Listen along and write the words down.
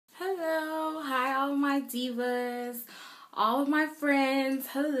my divas, all of my friends,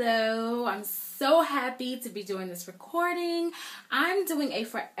 hello. I'm so happy to be doing this recording. I'm doing a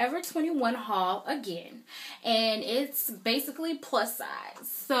Forever 21 haul again, and it's basically plus size.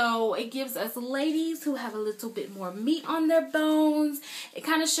 So it gives us ladies who have a little bit more meat on their bones. It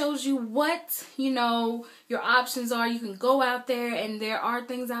kind of shows you what, your options are. You can go out there and there are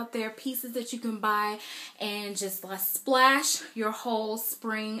things out there, pieces that you can buy and just splash your whole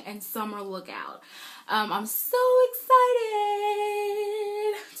spring and summer look out. I'm so excited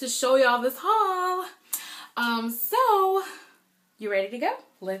to show y'all this haul. So you ready to go?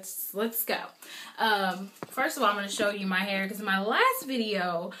 Let's go. First of all, I'm going to show you my hair because in my last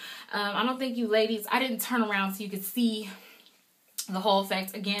video, I don't think you ladies, I didn't turn around so you could see the whole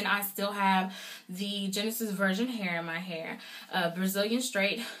effect. Again, I still have the Genesis Virgin hair in my hair. Brazilian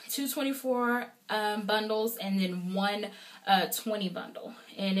straight, 224 bundles, and then one 20 bundle.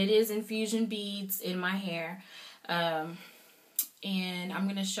 And it is infusion beads in my hair. And I'm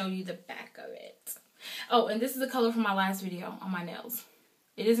going to show you the back of it. Oh, and this is the color from my last video on my nails.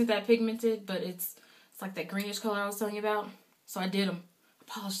 It isn't that pigmented, but it's like that greenish color I was telling you about. So I did them. I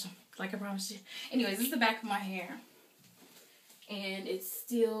polished them like I promised you. Anyways, this is the back of my hair. And it's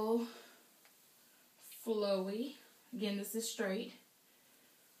still flowy. Again, this is straight.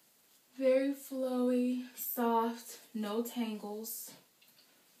 Very flowy, soft, no tangles.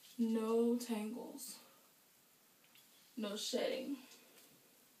 No tangles. No shedding.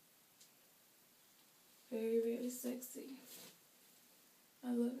 Very, very sexy.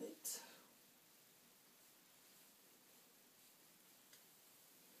 I love it.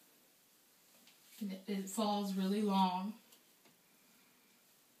 And it falls really long,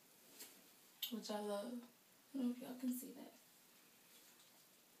 which I love. I don't know if y'all can see that.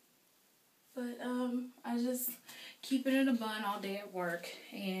 But I just keep it in a bun all day at work,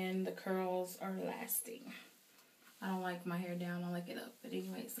 and the curls are lasting. I don't like my hair down, I like it up. But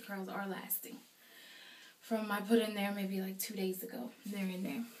anyways, the curls are lasting. From I put in there maybe like 2 days ago. They're in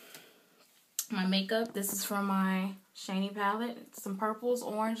there. My makeup, this is from my Shiny palette. It's some purples,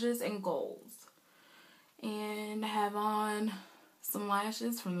 oranges, and golds. And I have on some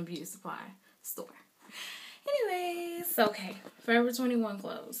lashes from the beauty supply store. Anyways, okay, Forever 21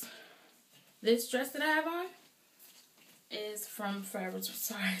 clothes. This dress that I have on is from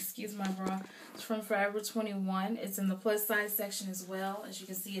excuse my bra. It's from Forever 21. It's in the plus size section as well. As you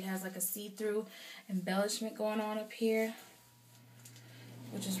can see, it has like a see-through embellishment going on up here,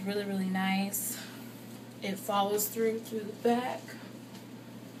 which is really, really nice. It follows through the back.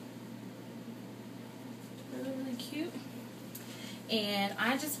 Really, really cute. And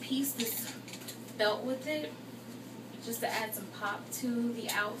I just pieced this belt with it just to add some pop to the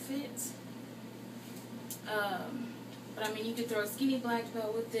outfit. But I mean, you could throw a skinny black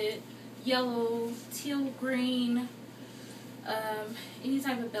belt with it, yellow, teal green, any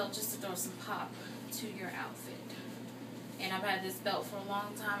type of belt just to throw some pop to your outfit. And I've had this belt for a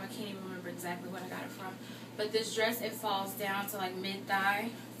long time. I can't even remember exactly what I got it from. But this dress, it falls down to like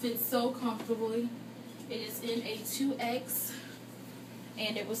mid-thigh. Fits so comfortably. It is in a 2X.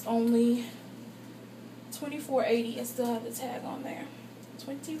 And it was only $24.80. I still have the tag on there.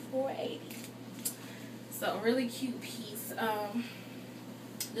 $24.80. So, a really cute piece.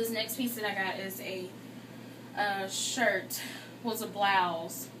 This next piece that I got is a shirt. Well, it's a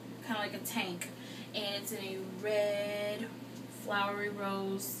blouse. Kind of like a tank. And it's in a red flowery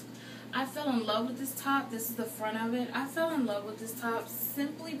rose. I fell in love with this top. This is the front of it. I fell in love with this top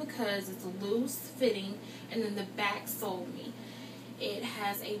simply because it's loose fitting. And then the back sold me. It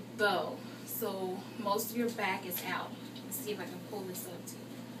has a bow. So, most of your back is out. Let's see if I can pull this up to you.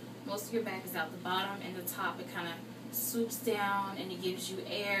 Most of your back is out the bottom, and the top, it kind of swoops down and it gives you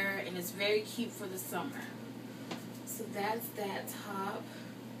air, and it's very cute for the summer. So that's that top.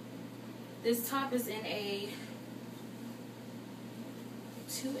 This top is in a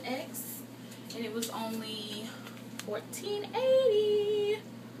 2X, and it was only $14.80.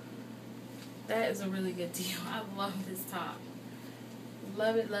 That is a really good deal. I love this top.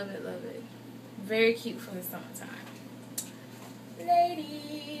 Love it, love it, love it. Very cute for the summertime.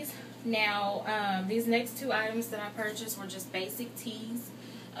 Ladies, now these next two items that I purchased were just basic tees.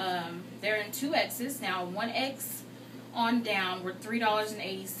 They're in 2Xs. Now 1X on down were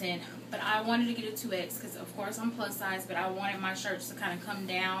 $3.80, but I wanted to get a 2X because of course I'm plus size, but I wanted my shirts to kind of come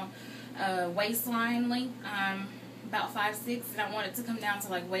down waistline length. I'm about 5'6", and I want it to come down to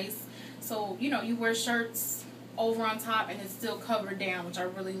like waist, so you wear shirts over on top and it's still covered down, which I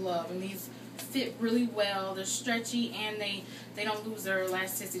really love. And these fit really well. They're stretchy and they don't lose their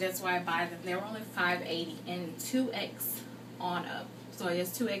elasticity. That's why I buy them. They were only $5.80 and 2X on up. So I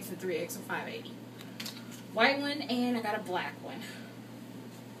guess 2X and 3X are $5.80. white one and I got a black one.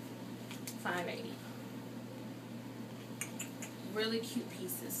 $5.80. Really cute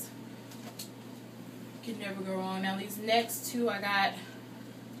pieces. Can never go wrong. Now these next two I got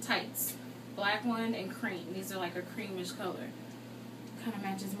tights. Black one and cream. These are like a creamish color. Kind of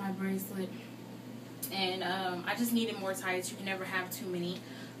matches my bracelet. And I just needed more tights. You can never have too many.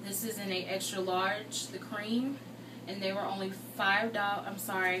 This is in a extra large, the cream. And they were only $5. I'm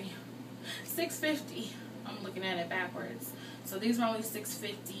sorry, $6.50. I'm looking at it backwards. So these were only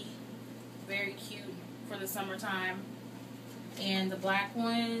 $6.50. Very cute for the summertime. And the black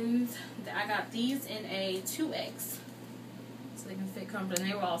ones, I got these in a 2X. So they can fit comfortably.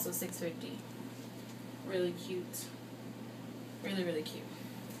 And they were also $6.50. Really cute. Really, really cute.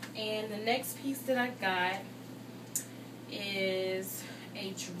 And the next piece that I got is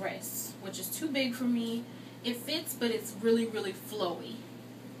a dress, which is too big for me. It fits, but it's really, really flowy.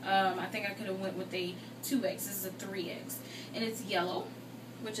 I think I could have went with a 2X. This is a 3X. And it's yellow,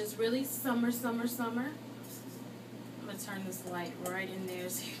 which is really summer, summer, summer. I'm going to turn this light right in there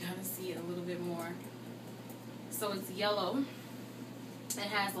so you kind of see it a little bit more. So it's yellow. It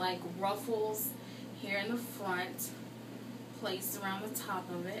has like ruffles here in the front, placed around the top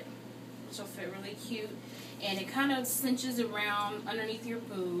of it, which will fit really cute. And it kind of cinches around underneath your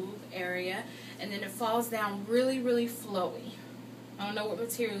boob area, and then it falls down really, really flowy. I don't know what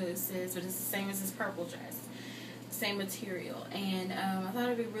material this is, but it's the same as this purple dress. Same material. And I thought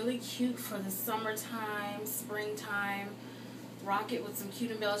it would be really cute for the summertime, springtime. Rock it with some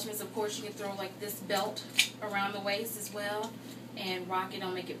cute embellishments. Of course, you can throw like this belt around the waist as well, and rock it.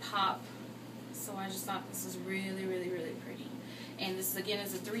 Don't make it pop. So I just thought this was really, really, really pretty. And this, again,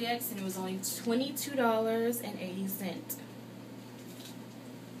 is a 3X, and it was only $22.80.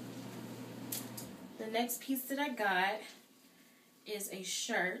 The next piece that I got is a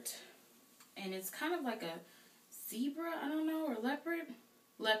shirt, and it's kind of like a zebra, I don't know, or leopard.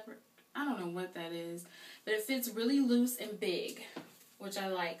 I don't know what that is, but it fits really loose and big, which I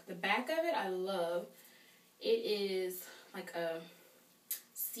like. The back of it, I love. It is like a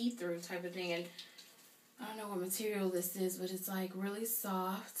see-through type of thing, and I don't know what material this is, but it's like really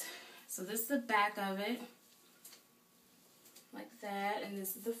soft. So this is the back of it, like that, and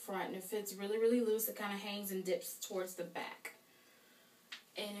this is the front, and it fits really, really loose. It kind of hangs and dips towards the back,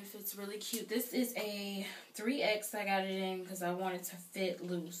 and it fits really cute. This is a 3X. I got it in because I wanted to fit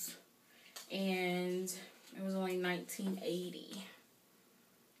loose, and it was only $19.80.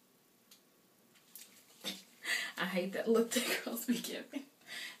 I hate that look that girls be giving.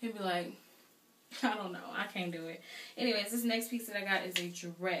 They'd be like, I don't know, I can't do it. Anyways, this next piece that I got is a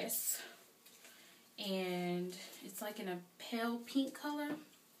dress. And it's like in a pale pink color.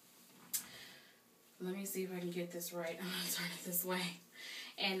 Let me see if I can get this right. I'm going to turn it this way.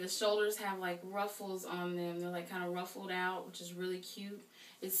 And the shoulders have like ruffles on them. They're like kind of ruffled out, which is really cute.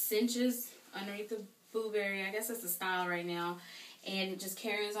 It cinches underneath the boob area. I guess that's the style right now. And it just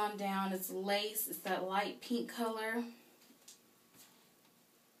carries on down. It's lace. It's that light pink color,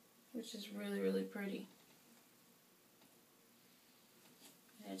 which is really, really pretty.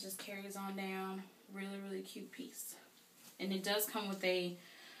 And it just carries on down. Really, really cute piece. And it does come with a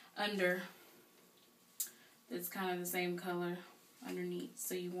under that's kind of the same color underneath,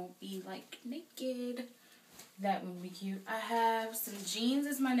 so you won't be like naked. That would be cute. I have some jeans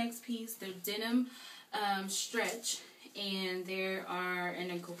as my next piece. They're denim stretch, and they are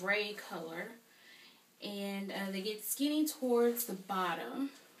in a gray color. And they get skinny towards the bottom.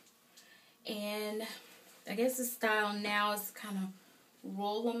 And I guess the style now is kind of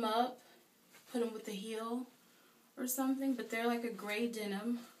roll them up, put them with the heel or something. But they're like a gray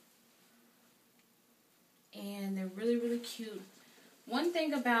denim. And they're really, really cute. One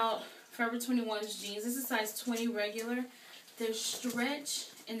thing about Forever 21's jeans, this is size 20 regular. They're stretch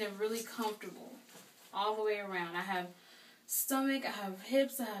and they're really comfortable all the way around. I have stomach, I have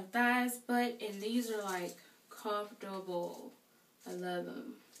hips, I have thighs, butt, and these are like comfortable. I love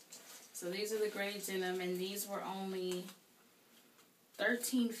them. So these are the gray denim, and these were only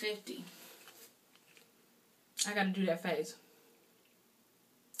 $13.50. I gotta do that face.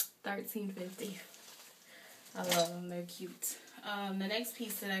 $13.50. I love them. They're cute. The next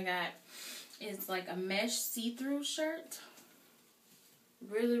piece that I got is like a mesh see-through shirt.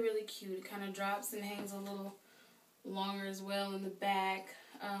 Really, really cute. It kind of drops and hangs a little longer as well in the back,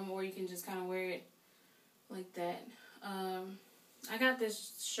 or you can just kind of wear it like that. I got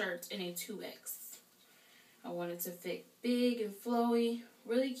this shirt in a 2X. I wanted to fit big and flowy.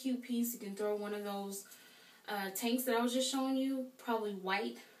 Really cute piece. You can throw one of those tanks that I was just showing you, probably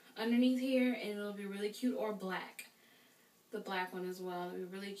white underneath here, and it'll be really cute, or black. the black one as well. It'll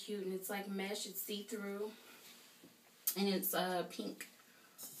be really cute, and it's like mesh. It's see-through, and it's pink,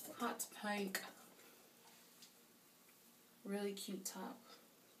 hot pink. Really cute top.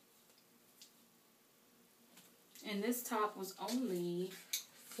 And this top was only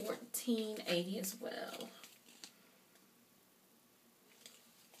 $14.80 as well.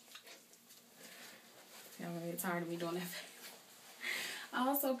 I'm gonna get tired of me doing that. I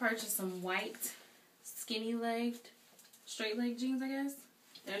also purchased some white skinny legged, straight leg jeans, I guess.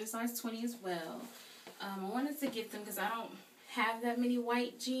 They're the size 20 as well. I wanted to get them because I don't have that many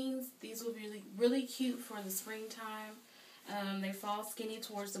white jeans. These will be really cute for the springtime. They fall skinny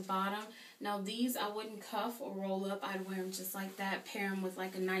towards the bottom. Now these I wouldn't cuff or roll up. I'd wear them just like that. Pair them with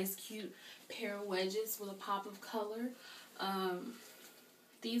like a nice cute pair of wedges with a pop of color.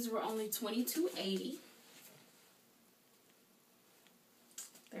 These were only $22.80.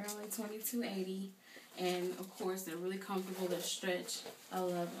 They're only $22.80. And of course they're really comfortable. They're stretch. I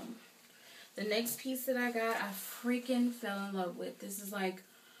love them. The next piece that I got, I freaking fell in love with. This is like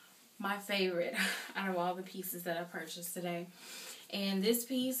my favorite out of all the pieces that I purchased today. And this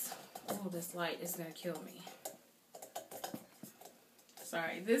piece, oh, this light is going to kill me.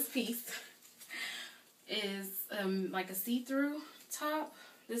 Sorry. This piece is like a see-through top.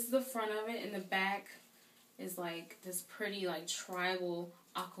 This is the front of it, and the back is like this pretty like tribal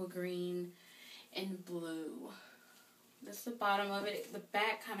aqua green and blue. This is the bottom of it. The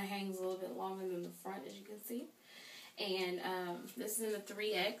back kind of hangs a little bit longer than the front, as you can see. And this is in the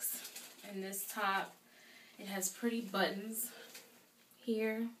 3X. And this top, it has pretty buttons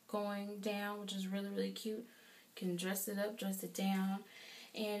here going down, which is really, really cute. You can dress it up, dress it down.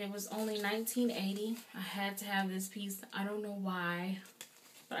 And it was only $19.80. I had to have this piece. I don't know why,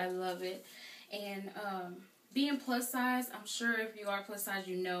 but I love it. And being plus size, I'm sure if you are plus size,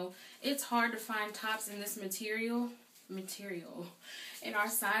 you know, it's hard to find tops in this material in our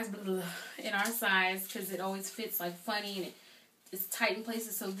size, because it always fits like funny and it's tight in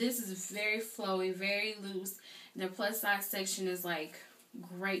places. So this is very flowy, very loose. Their plus size section is like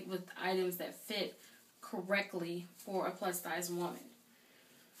great with items that fit correctly for a plus size woman.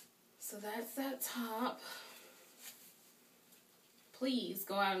 So that's that top. Please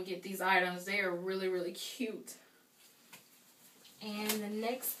go out and get these items. They are really, really cute. And the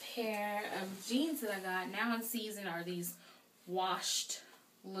next pair of jeans that I got now in season are these washed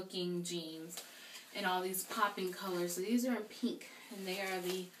looking jeans in all these popping colors. So these are in pink, and they are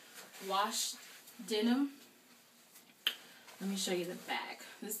the washed denim. Let me show you the back.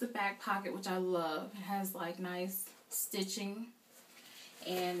 This is the back pocket, which I love. It has like nice stitching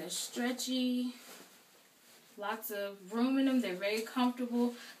and they're stretchy. Lots of room in them. They're very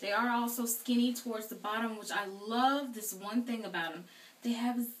comfortable. They are also skinny towards the bottom, which I love this one thing about them. They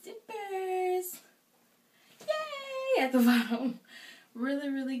have zippers. Yay! At the bottom. Really,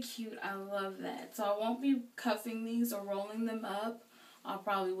 really cute. I love that. So I won't be cuffing these or rolling them up. I'll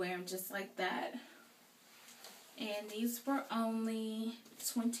probably wear them just like that. And these were only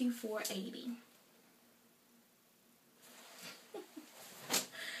 $24.80.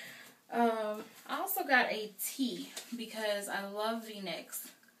 I also got a tee because I love V-necks.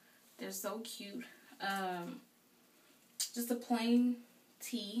 They're so cute. Just a plain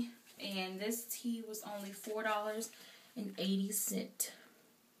tee, and this tee was only $4.80.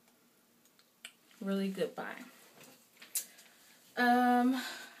 Really good buy.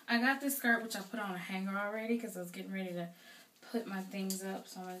 I got this skirt, which I put on a hanger already because I was getting ready to put my things up,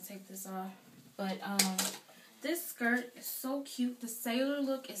 so I'm going to take this off. But this skirt is so cute. The sailor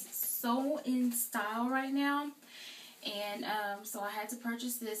look is so in style right now. And so I had to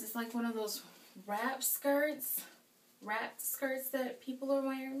purchase this. It's like one of those wrapped skirts that people are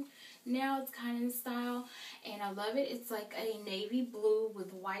wearing now. It's kind of in style. And I love it. It's like a navy blue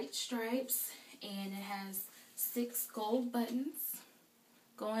with white stripes. And it has 6 gold buttons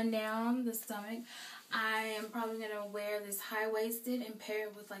going down the stomach. I am probably going to wear this high-waisted and pair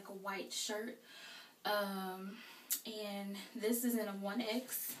it with like a white shirt. And this is in a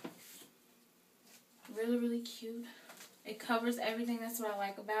 1X. Really, really cute. It covers everything. That's what I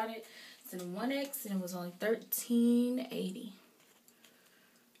like about it. It's in a 1X and it was only $13.80.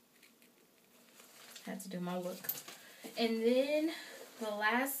 Had to do my look. And then the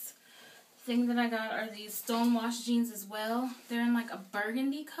last thing that I got are these stonewash jeans as well. They're in like a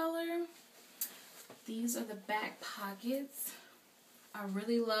burgundy color. These are the back pockets. I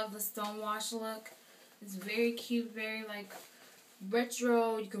really love the stonewash look. It's very cute, very like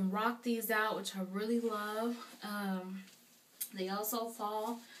retro. You can rock these out, which I really love. They also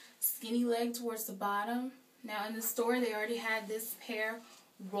fall skinny leg towards the bottom. Now in the store, they already had this pair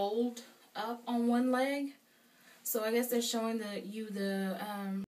rolled up on one leg. So I guess they're showing the